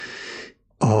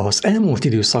Az elmúlt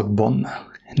időszakban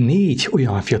 4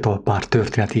 olyan fiatal pár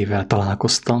történetével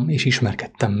találkoztam és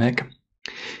ismerkedtem meg,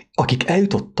 akik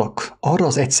eljutottak arra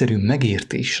az egyszerű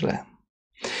megértésre,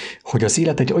 hogy az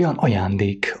élet egy olyan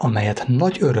ajándék, amelyet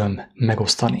nagy öröm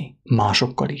megosztani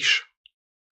másokkal is.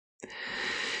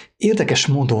 Érdekes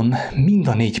módon mind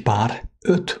a 4 pár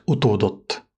 5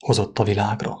 utódot hozott a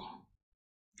világra.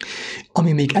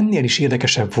 Ami még ennél is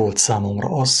érdekesebb volt számomra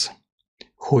az,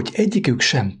 hogy egyikük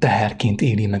sem teherként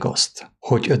éli meg azt,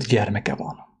 hogy 5 gyermeke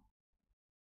van.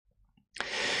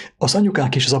 Az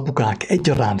anyukák és az apukák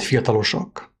egyaránt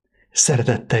fiatalosak,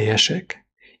 szeretetteljesek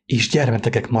és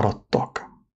gyermekek maradtak.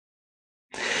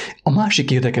 A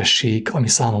másik érdekesség, ami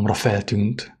számomra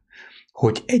feltűnt,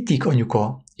 hogy egyik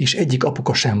anyuka és egyik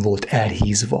apuka sem volt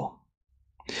elhízva.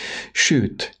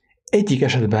 Sőt, egyik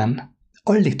esetben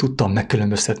alig tudtam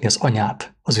megkülönböztetni az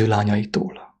anyát az ő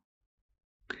lányaitól.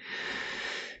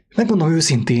 Megmondom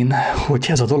őszintén, hogy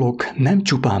ez a dolog nem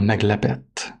csupán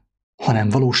meglepett, hanem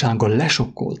valósággal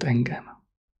lesokkolt engem.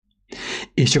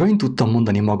 És csak annyit tudtam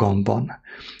mondani magamban,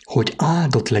 hogy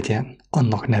áldott legyen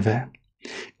annak neve,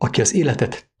 aki az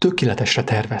életet tökéletesre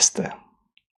tervezte.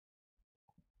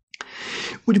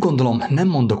 Úgy gondolom, nem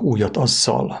mondok újat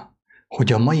azzal,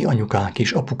 hogy a mai anyukák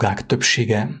és apukák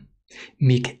többsége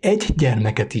még egy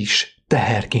gyermeket is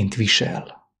teherként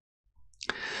visel.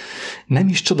 Nem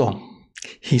is csoda,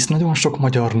 hisz nagyon sok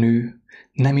magyar nő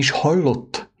nem is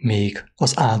hallott még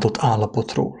az áldott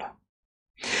állapotról.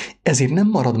 Ezért nem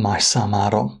marad más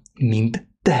számára, mint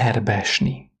teherbe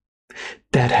esni,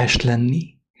 terhes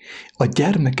lenni, a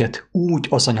gyermeket úgy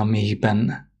az anya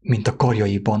méhben, mint a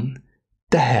karjaiban,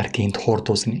 teherként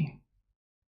hordozni.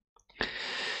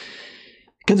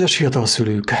 Kedves fiatal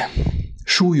szülők,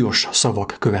 súlyos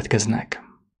szavak következnek.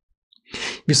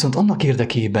 Viszont annak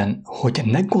érdekében, hogy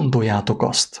ne gondoljátok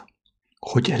azt,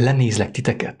 hogy lenézlek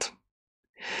titeket,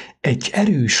 egy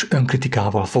erős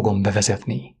önkritikával fogom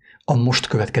bevezetni a most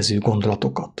következő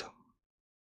gondolatokat.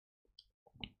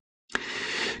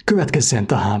 Következzen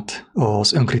tehát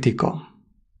az önkritika.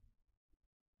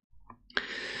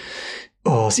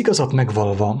 Az igazat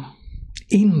megvalva,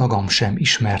 én magam sem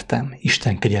ismertem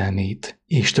Isten kegyelmét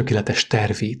és tökéletes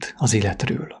tervét az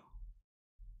életről.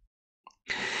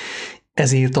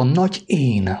 Ezért a nagy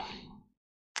én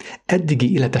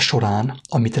eddigi élete során,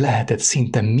 amit lehetett,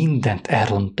 szinte mindent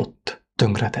elrontott,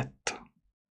 tönkretett.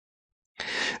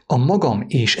 A magam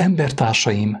és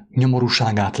embertársaim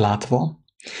nyomorúságát látva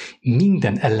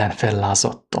minden ellen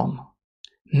fellázadtam,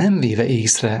 nem véve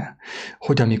észre,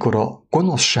 hogy amikor a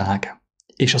gonoszság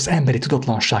és az emberi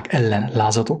tudatlanság ellen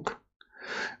lázadok,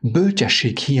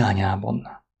 bölcsesség hiányában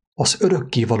az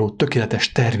örökkévaló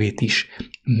tökéletes tervét is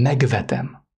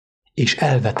megvetem és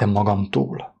elvetem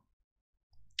magamtól.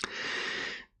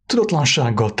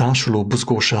 Tudatlansággal társuló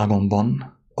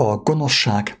buzgóságomban a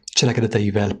gonoszság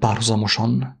cselekedeteivel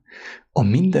párhuzamosan a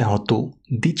mindenható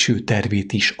dicső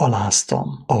tervét is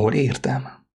aláztam, ahol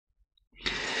értem.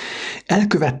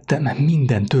 Elkövettem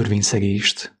minden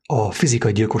törvényszegést, a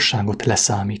fizikai gyilkosságot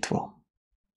leszámítva.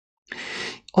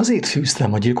 Azért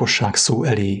fűztem a gyilkosság szó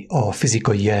elé a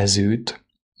fizikai jelzőt,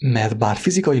 mert bár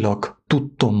fizikailag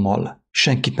tudtommal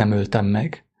senkit nem öltem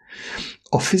meg,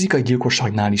 a fizikai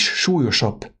gyilkosságnál is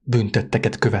súlyosabb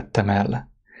büntetteket követtem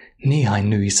el néhány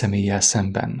női személlyel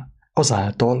szemben,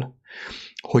 azáltal,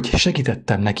 hogy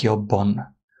segítettem neki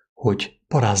abban, hogy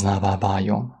paráznává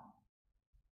váljon.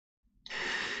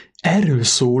 Erről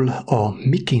szól a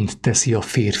Miként teszi a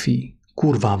férfi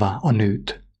kurvává a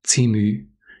nőt című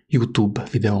YouTube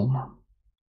videóm.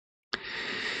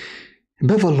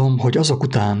 Bevallom, hogy azok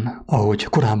után, ahogy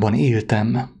korábban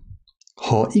éltem,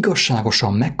 ha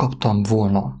igazságosan megkaptam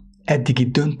volna eddigi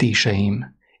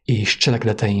döntéseim és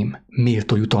cselekedeteim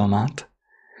méltó jutalmát,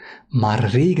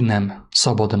 már rég nem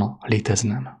szabadna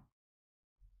léteznem.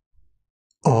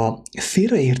 A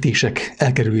félreértések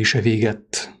elkerülése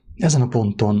végett ezen a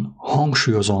ponton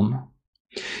hangsúlyozom,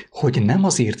 hogy nem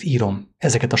azért írom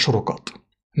ezeket a sorokat,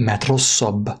 mert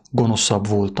rosszabb, gonoszabb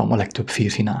voltam a legtöbb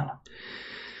férfinál.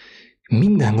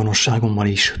 Minden gonoszságommal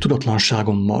és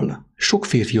tudatlanságommal sok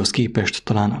férfihoz képest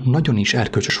talán nagyon is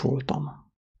erkölcsös voltam.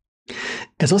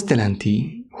 Ez azt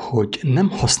jelenti, hogy nem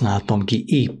használtam ki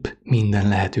épp minden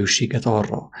lehetőséget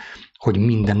arra, hogy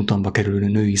minden utamba kerülő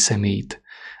női személyt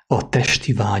a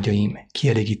testi vágyaim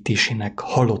kielégítésének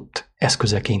halott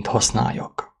eszközeként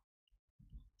használjak.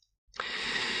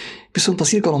 Viszont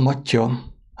az irgalom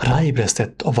atyja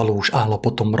ráébresztett a valós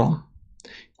állapotomra,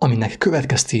 aminek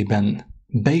következtében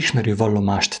beismerő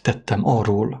vallomást tettem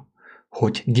arról,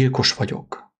 hogy gyilkos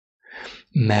vagyok,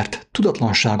 mert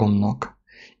tudatlanságomnak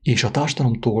és a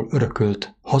társadalomtól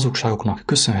örökölt hazugságoknak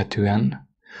köszönhetően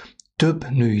több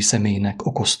női személynek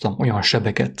okoztam olyan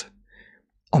sebeket,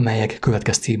 amelyek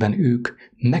következtében ők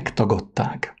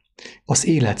megtagadták az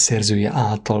élet szerzője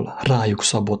által rájuk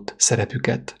szabott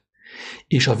szerepüket,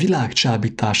 és a világ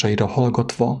csábításaira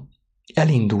hallgatva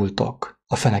elindultak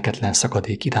a feneketlen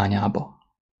szakadék irányába.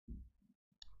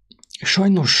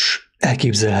 Sajnos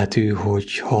elképzelhető,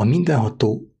 hogy ha a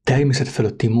mindenható természet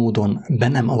fölötti módon be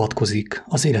nem avatkozik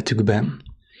az életükben,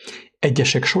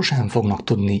 egyesek sosem fognak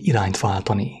tudni irányt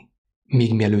váltani,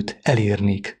 még mielőtt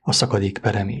elérnék a szakadék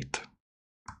peremét.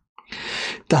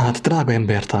 Tehát, drága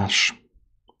embertárs,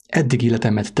 eddig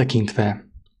életemet tekintve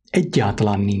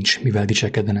egyáltalán nincs mivel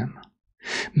dicsekednem,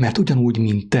 mert ugyanúgy,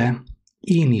 mint te,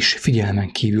 én is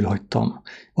figyelmen kívül hagytam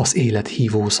az élet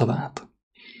hívó szavát,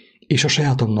 és a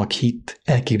sajátomnak hitt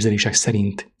elképzelések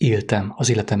szerint éltem az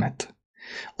életemet,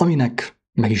 aminek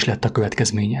meg is lett a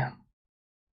következménye.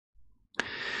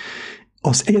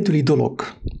 Az egyedüli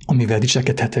dolog, amivel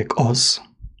dicsekedhetek az,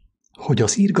 hogy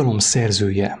az irgalom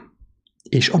szerzője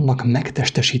és annak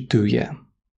megtestesítője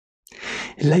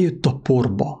lejött a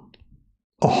porba,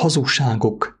 a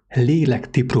hazugságok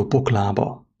lélektipró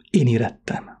poklába, én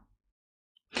érettem.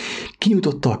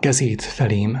 Kinyújtotta a kezét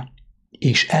felém,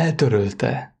 és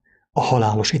eltörölte a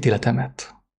halálos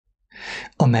ítéletemet,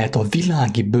 amelyet a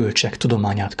világi bölcsek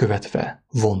tudományát követve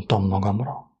vontam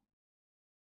magamra.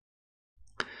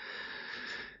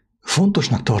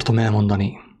 Fontosnak tartom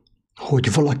elmondani,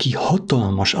 hogy valaki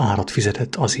hatalmas árat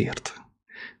fizetett azért,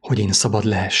 hogy én szabad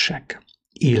lehessek,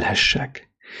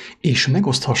 élhessek, és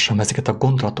megoszthassam ezeket a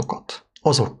gondolatokat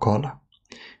azokkal,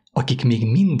 akik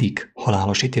még mindig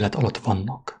halálos ítélet alatt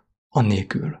vannak,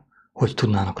 annélkül, hogy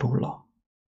tudnának róla.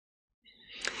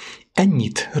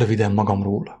 Ennyit röviden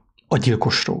magamról, a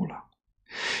gyilkosról,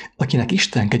 akinek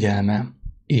Isten kegyelme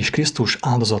és Krisztus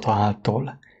áldozata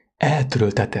által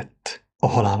eltöröltetett a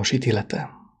halálos ítélete.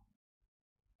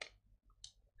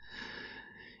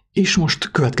 És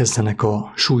most következzenek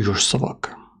a súlyos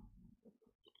szavak.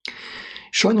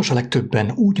 Sajnos a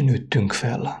legtöbben úgy nőttünk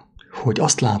fel, hogy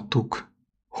azt láttuk,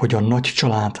 hogy a nagy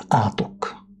család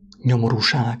átok,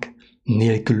 nyomorúság,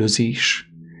 nélkülözés,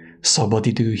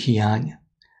 szabadidőhiány,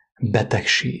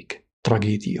 betegség,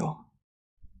 tragédia.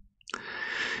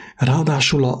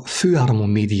 Ráadásul a főáramú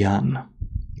médián,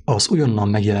 az újonnan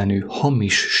megjelenő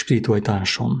hamis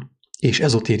spiritualitáson és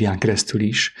ezotérián keresztül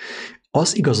is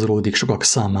az igazolódik sokak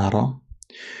számára,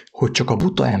 hogy csak a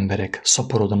buta emberek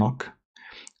szaporodnak,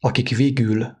 akik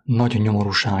végül nagy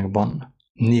nyomorúságban,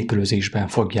 nélkülözésben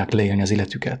fogják leélni az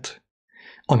életüket,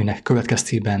 aminek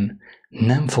következtében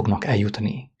nem fognak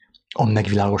eljutni a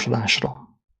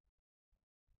megvilágosodásra.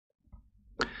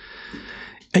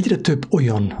 Egyre több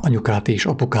olyan anyukát és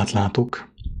apukát látok,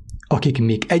 akik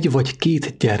még egy vagy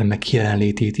két gyermek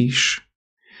jelenlétét is,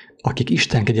 akik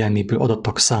Isten kegyelméből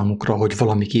adattak számukra, hogy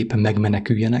valamiképpen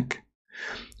megmeneküljenek,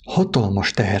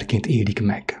 hatalmas teherként élik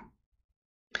meg.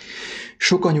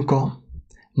 Sok anyuka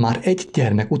már egy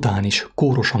gyermek után is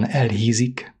kórosan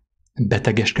elhízik,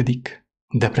 betegeskedik,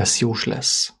 depressziós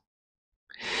lesz.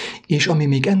 És ami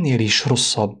még ennél is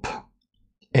rosszabb,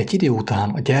 egy idő után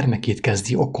a gyermekét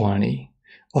kezdi okolni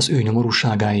az ő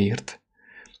nyomorúságáért,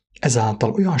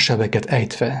 ezáltal olyan sebeket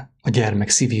ejtve a gyermek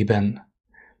szívében,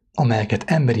 amelyeket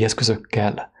emberi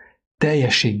eszközökkel,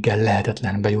 teljességgel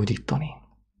lehetetlen begyógyítani.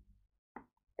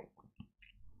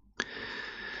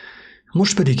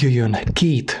 Most pedig jöjjön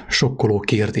két sokkoló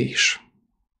kérdés.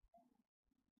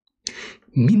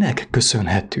 Minek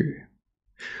köszönhető,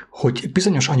 hogy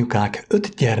bizonyos anyukák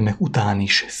 5 gyermek után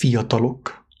is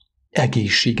fiatalok,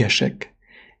 egészségesek,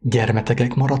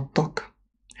 gyermetegek maradtak,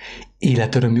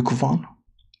 életörömük van,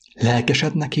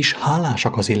 lelkesednek és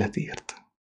hálásak az életért?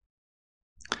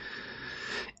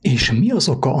 És mi az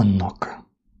oka annak,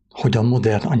 hogy a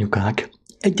modern anyukák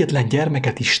egyetlen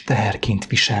gyermeket is teherként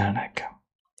viselnek?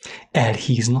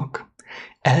 Elhíznak,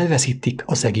 elveszítik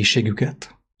az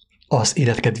egészségüket, az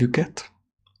életkedvüket,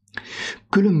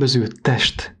 különböző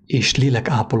test- és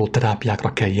lélekápoló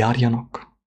terápiákra kell járjanak,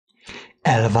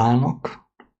 elválnak,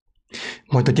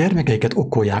 majd a gyermekeiket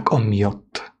okolják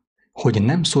amiatt, hogy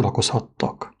nem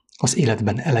szórakozhattak az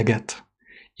életben eleget,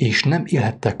 és nem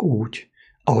élhettek úgy,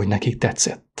 ahogy nekik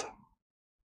tetszett.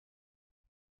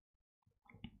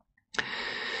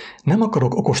 Nem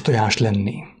akarok okostojás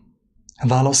lenni.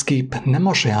 Válaszképp nem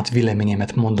a saját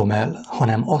véleményemet mondom el,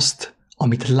 hanem azt,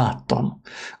 amit láttam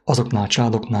azoknál a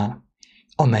családoknál,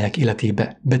 amelyek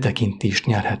életébe betekintést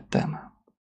nyerhettem.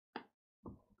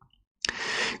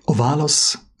 A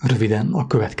válasz röviden a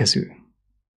következő.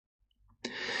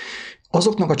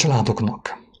 Azoknak a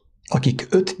családoknak, akik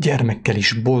 5 gyermekkel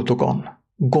is boldogan,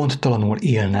 gondtalanul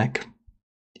élnek,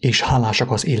 és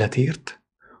hálásak az életért,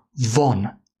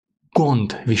 van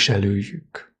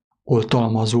gondviselőjük,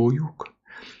 oltalmazójuk,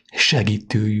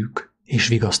 segítőjük és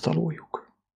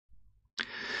vigasztalójuk.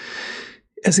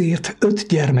 Ezért 5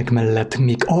 gyermek mellett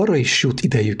még arra is jut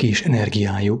idejük és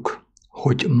energiájuk,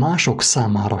 hogy mások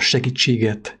számára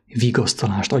segítséget,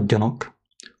 vigasztalást adjanak,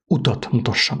 utat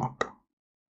mutassanak.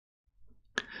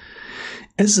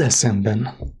 Ezzel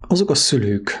szemben azok a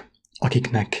szülők,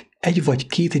 akiknek 1 vagy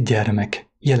 2 gyermek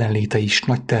jelenléte is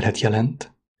nagy terhet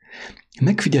jelent,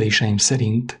 megfigyeléseim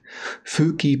szerint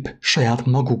főképp saját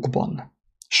magukban,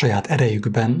 saját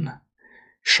erejükben,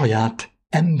 saját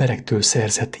emberektől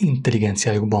szerzett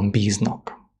intelligenciájukban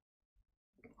bíznak.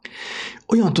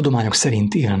 Olyan tudományok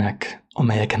szerint élnek,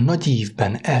 amelyek nagy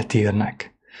ívben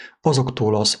eltérnek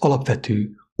azoktól az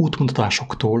alapvető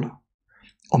útmutatásoktól,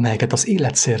 amelyeket az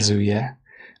élet szerzője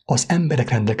az emberek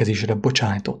rendelkezésre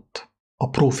bocsájtott, a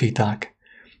próféták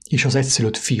és az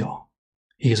egyszülött fia,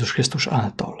 Jézus Krisztus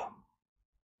által.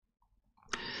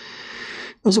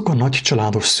 Azok a nagy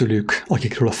családos szülők,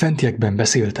 akikről a fentiekben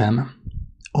beszéltem,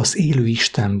 az élő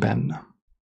Istenben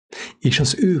és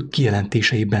az ő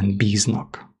kijelentéseiben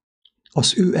bíznak,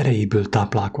 az ő erejéből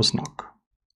táplálkoznak.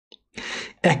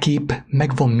 Ekképp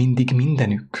megvan mindig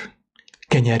mindenük,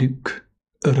 kenyerük,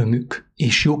 örömük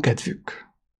és jókedvük.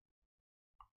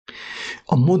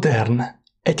 A modern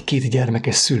 1-2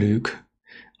 gyermekes szülők,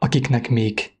 akiknek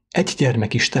még 1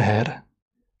 gyermek is teher,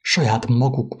 saját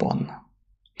magukban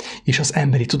és az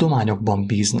emberi tudományokban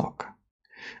bíznak,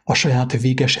 a saját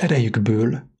véges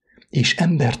erejükből és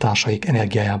embertársaik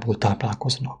energiájából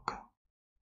táplálkoznak.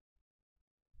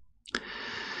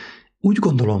 Úgy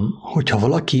gondolom, hogy ha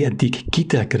valaki eddig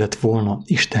kételkedett volna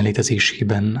Isten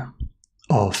létezésében,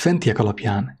 a fentiek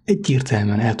alapján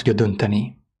egyértelműen el tudja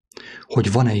dönteni,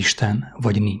 hogy van-e Isten,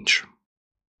 vagy nincs.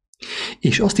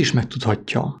 És azt is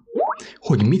megtudhatja,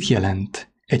 hogy mit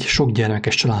jelent egy sok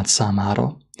gyermekes család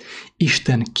számára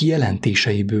Isten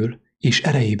kijelentéseiből és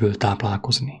erejéből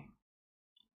táplálkozni.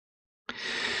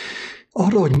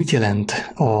 Arra, hogy mit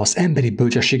jelent az emberi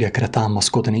bölcsességekre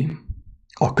támaszkodni,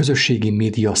 a közösségi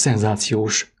média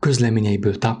szenzációs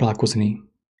közleményeiből táplálkozni,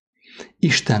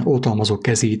 Isten oltalmazó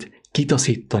kezét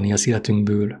kitaszítani az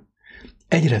életünkből,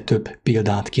 egyre több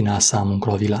példát kínál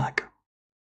számunkra a világ.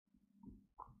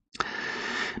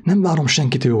 Nem várom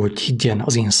senkitől, hogy higgyen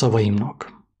az én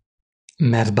szavaimnak,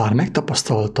 mert bár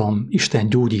megtapasztaltam Isten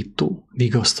gyógyító,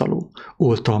 vigasztaló,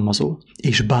 oltalmazó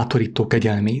és bátorító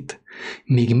kegyelmét,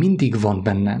 még mindig van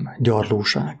bennem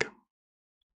gyarlóság.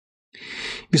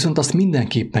 Viszont azt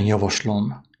mindenképpen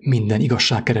javaslom minden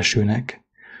igazságkeresőnek,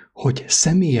 hogy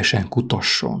személyesen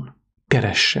kutasson,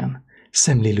 keressen,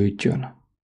 szemlélődjön.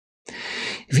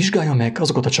 Vizsgálja meg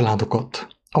azokat a családokat,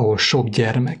 ahol sok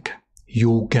gyermek,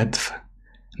 jókedv,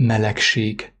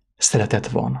 melegség, szeretet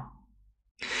van.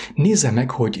 Nézze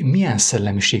meg, hogy milyen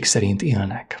szellemiség szerint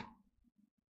élnek.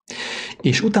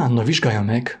 És utána vizsgálja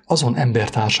meg azon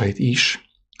embertársait is,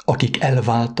 akik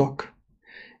elváltak,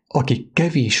 akik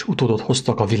kevés utódot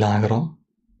hoztak a világra,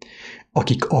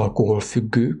 akik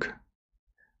alkoholfüggők,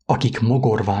 akik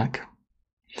mogorvák,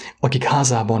 akik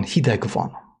házában hideg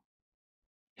van.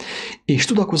 És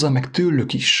tudakozza meg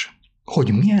tőlük is,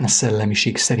 hogy milyen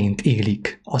szellemiség szerint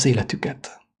élik az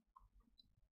életüket.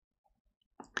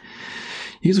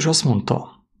 Jézus azt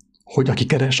mondta, hogy aki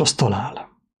keres, az talál.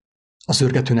 Az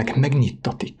őrgetőnek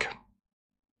megnyittatik.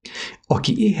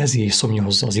 Aki éhezi és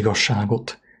szomjazza az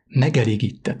igazságot,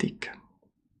 megelégítetik.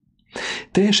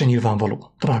 Teljesen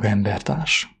nyilvánvaló, drága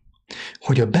embertárs,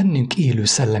 hogy a bennünk élő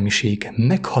szellemiség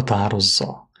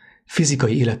meghatározza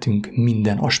fizikai életünk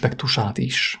minden aspektusát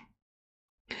is.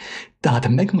 Tehát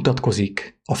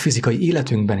megmutatkozik a fizikai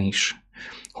életünkben is,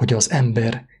 hogy az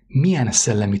ember milyen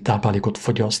szellemi táplálékot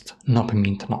fogyaszt nap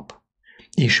mint nap,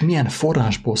 és milyen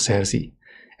forrásból szerzi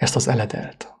ezt az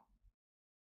eledelt.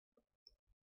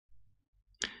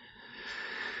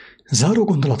 Záró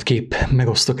gondolatképp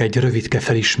megosztok egy rövidke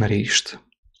felismerést,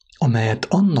 amelyet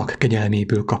annak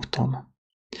kegyelméből kaptam,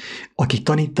 aki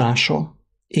tanítása,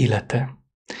 élete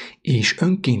és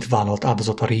önként vállalt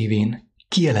áldozata révén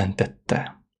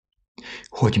kijelentette,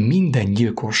 hogy minden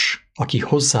gyilkos, aki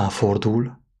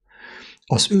hozzáfordul,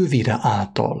 az ő vére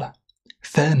által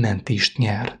felmentést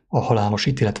nyer a halálos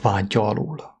ítélet vádja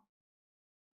alól.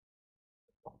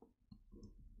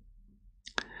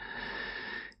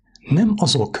 Nem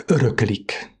azok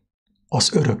öröklik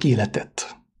az örök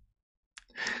életet,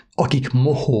 akik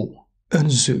mohó,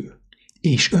 önző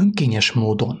és önkényes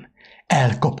módon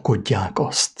elkapkodják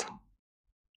azt,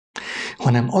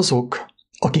 hanem azok,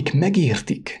 akik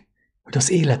megértik, hogy az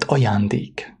élet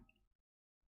ajándék.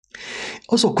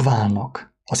 Azok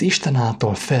válnak az Isten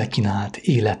által felkínált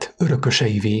élet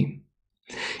örököseivé,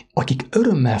 akik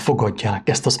örömmel fogadják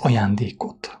ezt az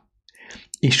ajándékot,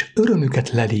 és örömüket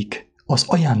lelik az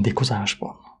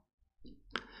ajándékozásban.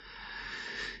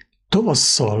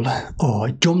 Tavasszal a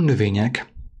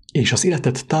gyomnövények és az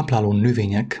életet tápláló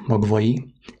növények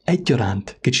magvai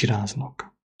egyaránt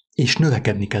kicsiráznak, és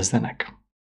növekedni kezdenek.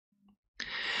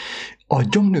 A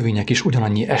gyomnövények is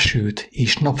ugyanannyi esőt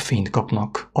és napfényt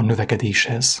kapnak a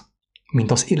növekedéshez,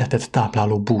 mint az életet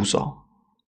tápláló búza.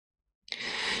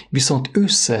 Viszont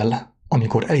ősszel,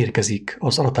 amikor elérkezik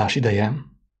az aratás ideje,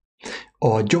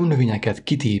 a gyomnövényeket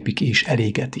kitépik és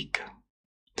elégetik.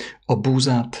 A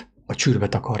búzát a csőrbe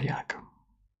takarják.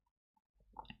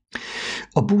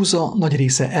 A búza nagy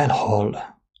része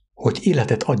elhal, hogy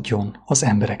életet adjon az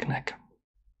embereknek.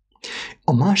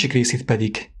 A másik részét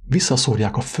pedig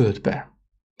visszaszórják a földbe,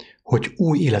 hogy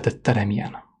új életet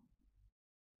teremjen.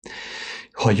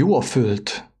 Ha jó a föld,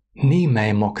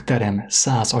 némely mag terem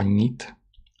 100 annyit,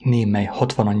 némely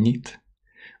 60 annyit,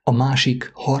 a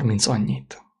másik 30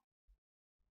 annyit.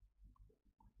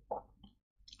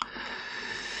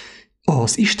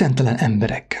 Az istentelen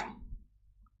emberek,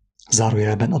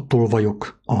 zárójelben a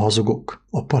tolvajok, a hazugok,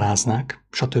 a paráznák,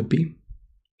 stb.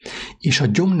 És a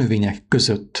gyomnövények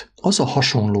között az a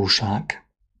hasonlóság,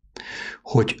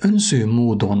 hogy önző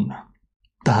módon,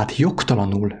 tehát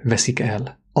jogtalanul veszik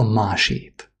el a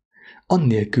másét,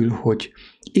 annélkül, hogy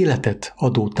életet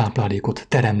adó táplálékot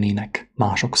teremnének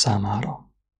mások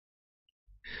számára.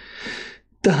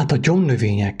 Tehát a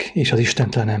gyomnövények és az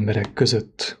istentelen emberek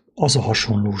között az a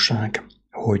hasonlóság,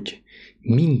 hogy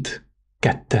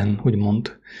mindketten,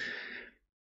 úgymond,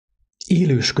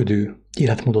 élősködő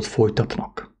életmódot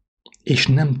folytatnak, és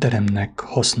nem teremnek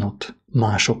hasznot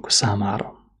mások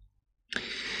számára.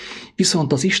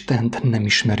 Viszont az Istent nem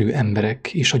ismerő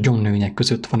emberek és a gyomnövények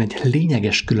között van egy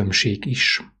lényeges különbség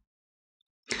is.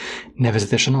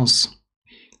 Nevezetesen az,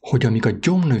 hogy amíg a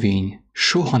gyomnövény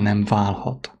soha nem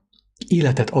válhat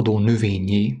életet adó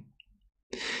növényé,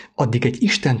 addig egy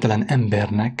istentelen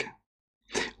embernek,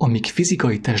 amíg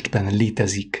fizikai testben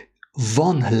létezik,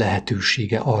 van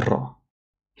lehetősége arra,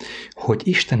 hogy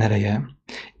Isten ereje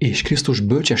és Krisztus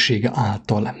bölcsessége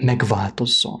által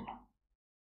megváltozzon.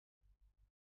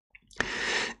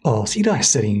 Az írás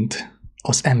szerint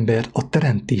az ember a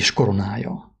teremtés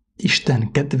koronája,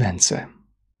 Isten kedvence,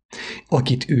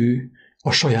 akit ő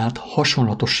a saját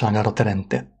hasonlatosságára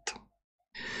teremtett.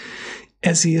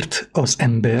 Ezért az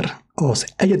ember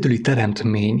az egyedüli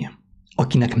teremtmény,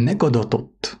 akinek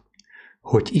megadatott,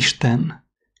 hogy Isten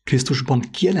Krisztusban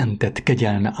kijelentett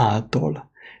kegyelme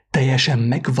által teljesen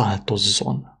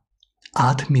megváltozzon,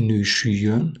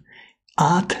 átminősüljön,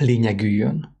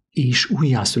 átlényegüljön és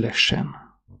újjászülessen.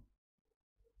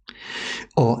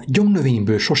 A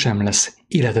gyomnövényből sosem lesz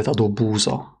életet adó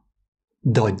búza,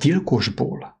 de a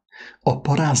gyilkosból, a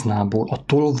paráznából, a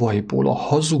tolvajból, a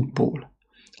hazugból,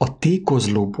 a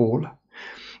tékozlóból,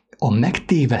 a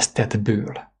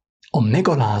megtévesztettből, a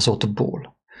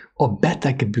megalázottból, a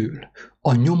betegből,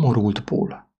 a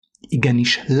nyomorultból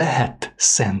igenis lehet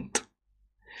szent,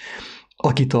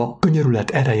 akit a könyörület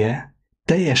ereje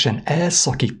teljesen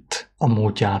elszakít a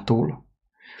módjától,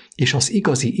 és az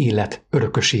igazi élet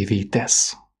örökösévé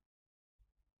tesz.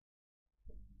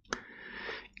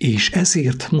 És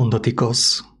ezért mondatik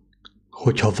az,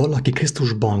 hogy ha valaki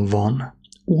Krisztusban van,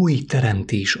 új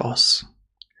teremtés az.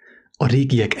 A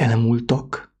régiek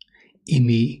elmúltak,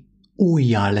 imé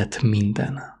újjá lett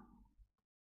minden.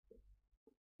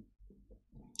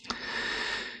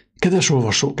 Kedves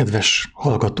olvasó, kedves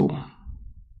hallgató!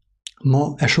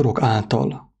 Ma e sorok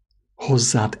által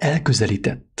hozzád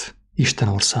elközelített Isten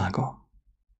országa.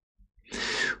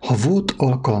 Ha volt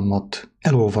alkalmat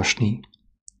elolvasni,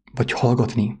 vagy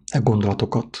hallgatni e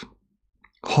gondolatokat,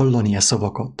 hallani e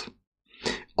szavakat,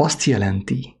 azt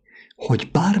jelenti,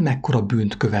 hogy bármekkora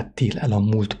bűnt követtél el a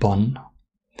múltban,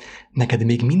 neked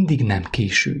még mindig nem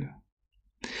késő,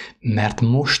 mert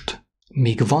most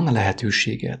még van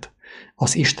lehetőséged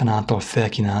az Isten által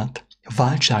felkínált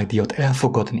váltságdíjat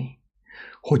elfogadni,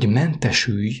 hogy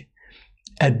mentesülj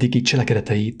eddigi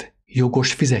cselekedeteit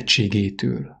jogos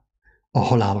fizetségétől, a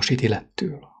halálos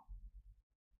ítélettől.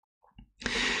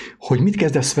 Hogy mit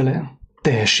kezdesz vele,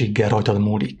 terhességgel rajtad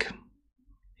múlik.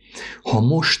 Ha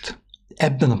most,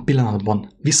 ebben a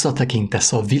pillanatban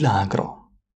visszatekintesz a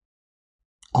világra,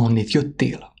 ahonnét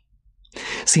jöttél,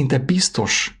 szinte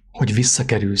biztos, hogy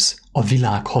visszakerülsz a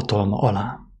világ hatalma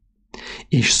alá,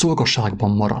 és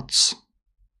szolgaságban maradsz.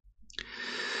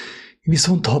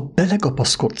 Viszont ha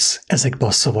belegapaszkodsz ezekbe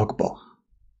a szavakba,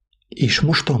 és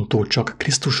mostantól csak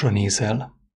Krisztusra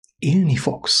nézel, élni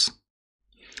fogsz.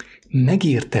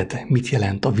 Megérted, mit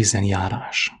jelent a vízen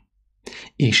járás.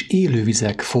 és élő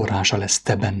vizek forrása lesz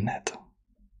te benned.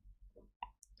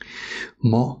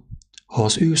 Ma, ha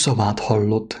az ő szavát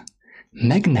hallod,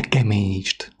 meg ne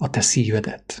keményítsd a te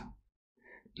szívedet,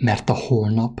 mert a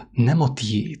holnap nem a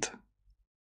tiéd.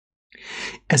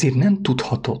 Ezért nem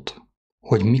tudhatod,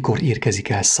 hogy mikor érkezik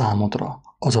el számodra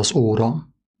az az óra,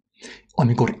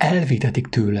 amikor elvétetik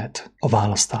tőled a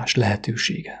választás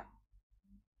lehetősége.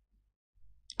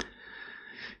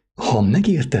 Ha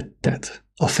megértetted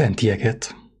a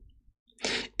fentieket,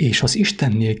 és az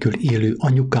Isten nélkül élő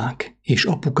anyukák és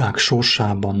apukák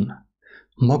sorsában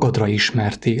magadra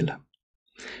ismertél,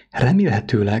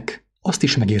 remélhetőleg azt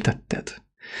is megértetted,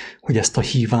 hogy ezt a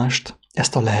hívást,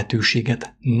 ezt a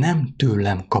lehetőséget nem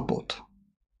tőlem kapod.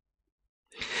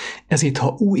 Ezért,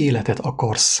 ha új életet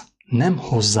akarsz, nem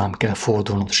hozzám kell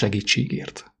fordulnod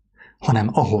segítségért, hanem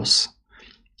ahhoz,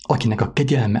 akinek a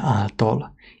kegyelme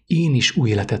által én is új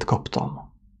életet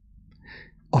kaptam.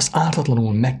 Az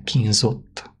ártatlanul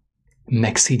megkínzott,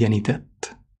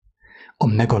 megszégyenített, a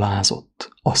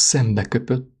megalázott, a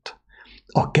szembeköpött,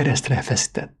 a keresztre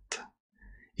feszített,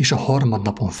 és a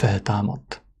harmadnapon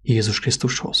feltámadt Jézus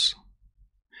Krisztushoz,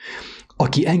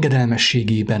 aki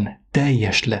engedelmességében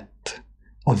teljes lett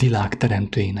a világ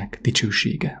teremtőjének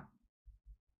dicsősége.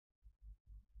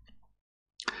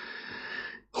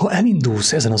 Ha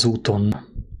elindulsz ezen az úton,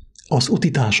 az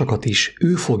utitársakat is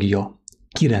ő fogja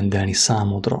kirendelni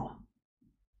számodra.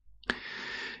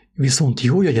 Viszont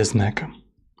jól jegyezd meg,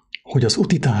 hogy az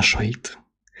utitársait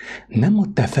nem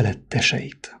a te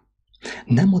feletteseit,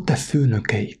 nem a te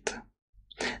főnökeit,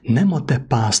 nem a te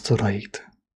pásztoraid,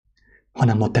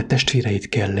 hanem a te testvéreid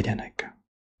kell legyenek.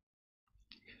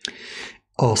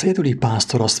 Az egyedüli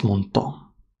pásztor azt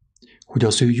mondta, hogy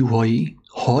az ő juhai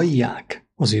hallják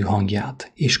az ő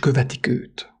hangját, és követik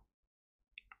őt.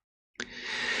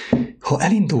 Ha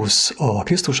elindulsz a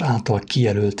Krisztus által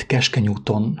kijelölt keskeny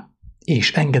úton,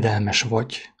 és engedelmes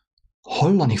vagy,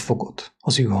 hallani fogod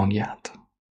az ő hangját.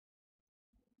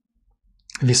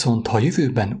 Viszont ha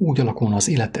jövőben úgy alakulna az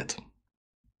életed,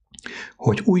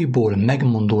 hogy újból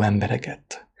megmondó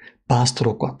embereket,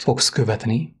 pásztorokat fogsz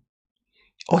követni,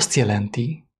 azt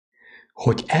jelenti,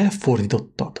 hogy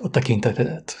elfordítottad a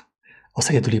tekintetedet az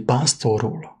egyedüli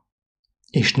pásztorról,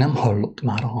 és nem hallod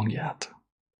már a hangját.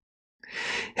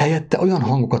 Helyette olyan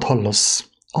hangokat hallasz,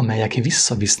 amelyek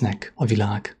visszavisznek a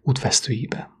világ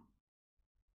útvesztőibe.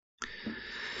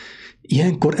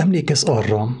 Ilyenkor emlékezz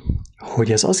arra,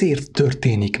 hogy ez azért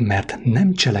történik, mert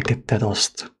nem cselekedted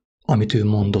azt, amit ő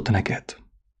mondott neked.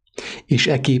 És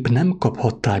ekképp nem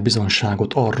kaphattál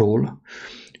bizonságot arról,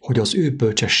 hogy az ő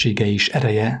bölcsessége és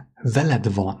ereje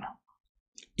veled van,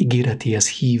 ígéretéhez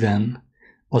híven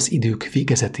az idők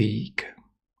végezetéig.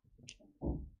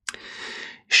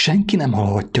 Senki nem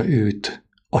hallhatja őt,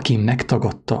 aki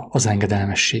megtagadta az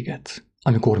engedelmességet,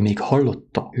 amikor még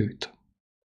hallotta őt.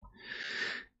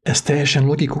 Ez teljesen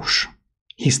logikus,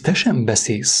 hisz te sem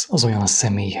beszélsz az olyan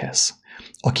személyhez,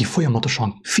 aki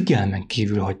folyamatosan figyelmen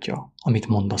kívül hagyja, amit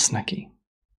mondasz neki.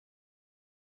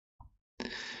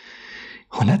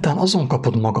 Ha netán azon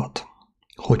kapod magad,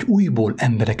 hogy újból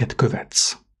embereket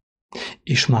követsz,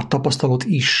 és már tapasztalod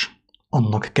is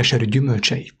annak keserű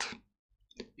gyümölcseit,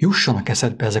 jussanak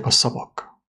eszedbe ezek a szavak.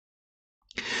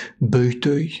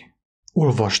 Böjtölj,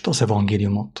 olvasd az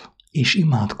evangéliumot, és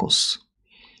imádkozz,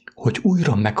 hogy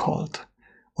újra meghald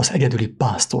az egyedüli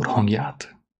pásztor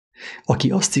hangját,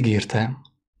 aki azt ígérte,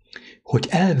 hogy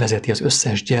elvezeti az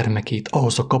összes gyermekét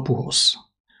ahhoz a kapuhoz,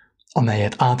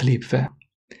 amelyet átlépve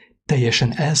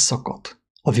teljesen elszakad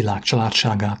a világ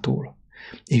családságától,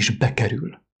 és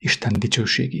bekerül Isten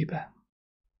dicsőségébe.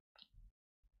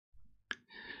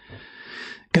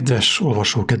 Kedves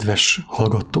olvasó, kedves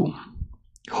hallgató,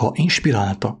 ha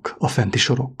inspiráltak a fenti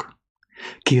sorok,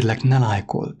 kérlek, ne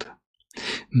lájkold,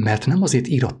 mert nem azért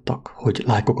írattak, hogy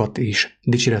lájkokat és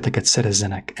dicséreteket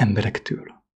szerezzenek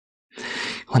emberektől,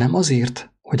 hanem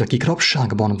azért, hogy akik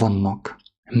rabságban vannak,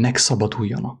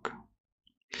 megszabaduljanak.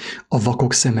 A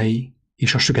vakok szemei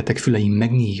és a süketek fülei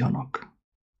megnyíljanak,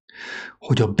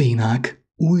 hogy a bénák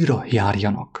újra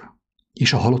járjanak,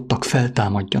 és a halottak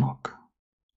feltámadjanak.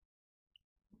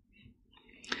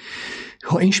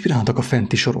 Ha inspiráltak a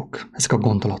fenti sorok, ezek a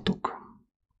gondolatok,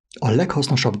 a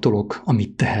leghasznosabb dolog,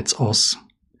 amit tehetsz az,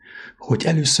 hogy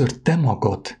először te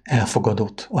magad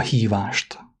elfogadod a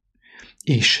hívást,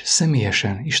 és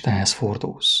személyesen Istenhez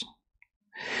fordulsz.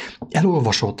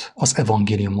 Elolvasod az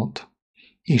evangéliumot,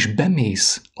 és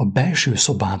bemész a belső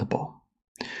szobádba,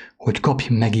 hogy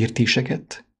kapj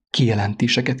megértéseket,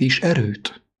 kijelentéseket és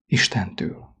erőt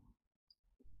Istentől.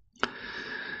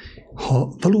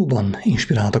 Ha valóban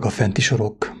inspiráltak a fenti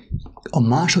sorok, A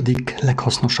második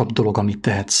leghasznosabb dolog, amit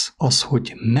tehetsz, az,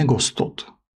 hogy megosztod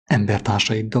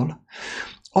embertársaiddal,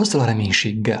 azzal a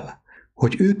reménységgel,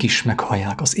 hogy ők is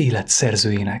meghallják az élet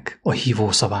szerzőjének a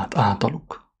hívószavát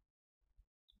általuk.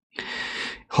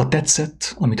 Ha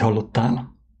tetszett, amit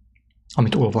hallottál,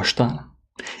 amit olvastál,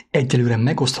 egyelőre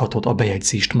megoszthatod a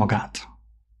bejegyzést magát.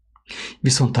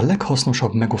 Viszont a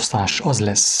leghasznosabb megosztás az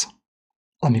lesz,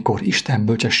 amikor Isten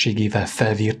bölcsességével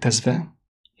felvértezve,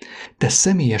 te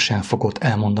személyesen fogod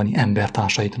elmondani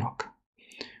embertársaidnak,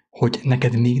 hogy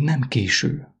neked még nem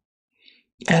késő.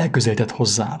 Elközelített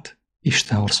hozzád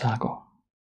Isten országa.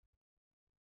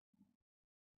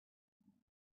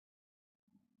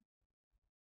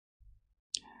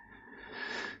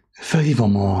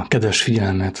 Felhívom a kedves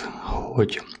figyelmet,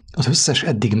 hogy az összes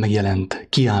eddig megjelent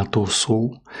kiáltó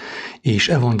szó és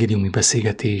evangéliumi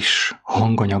beszélgetés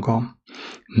hanganyaga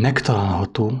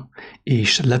megtalálható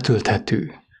és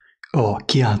letölthető a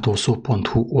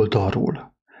kiáltószó.hu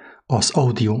oldalról, az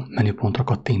audio menüpontra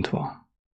kattintva.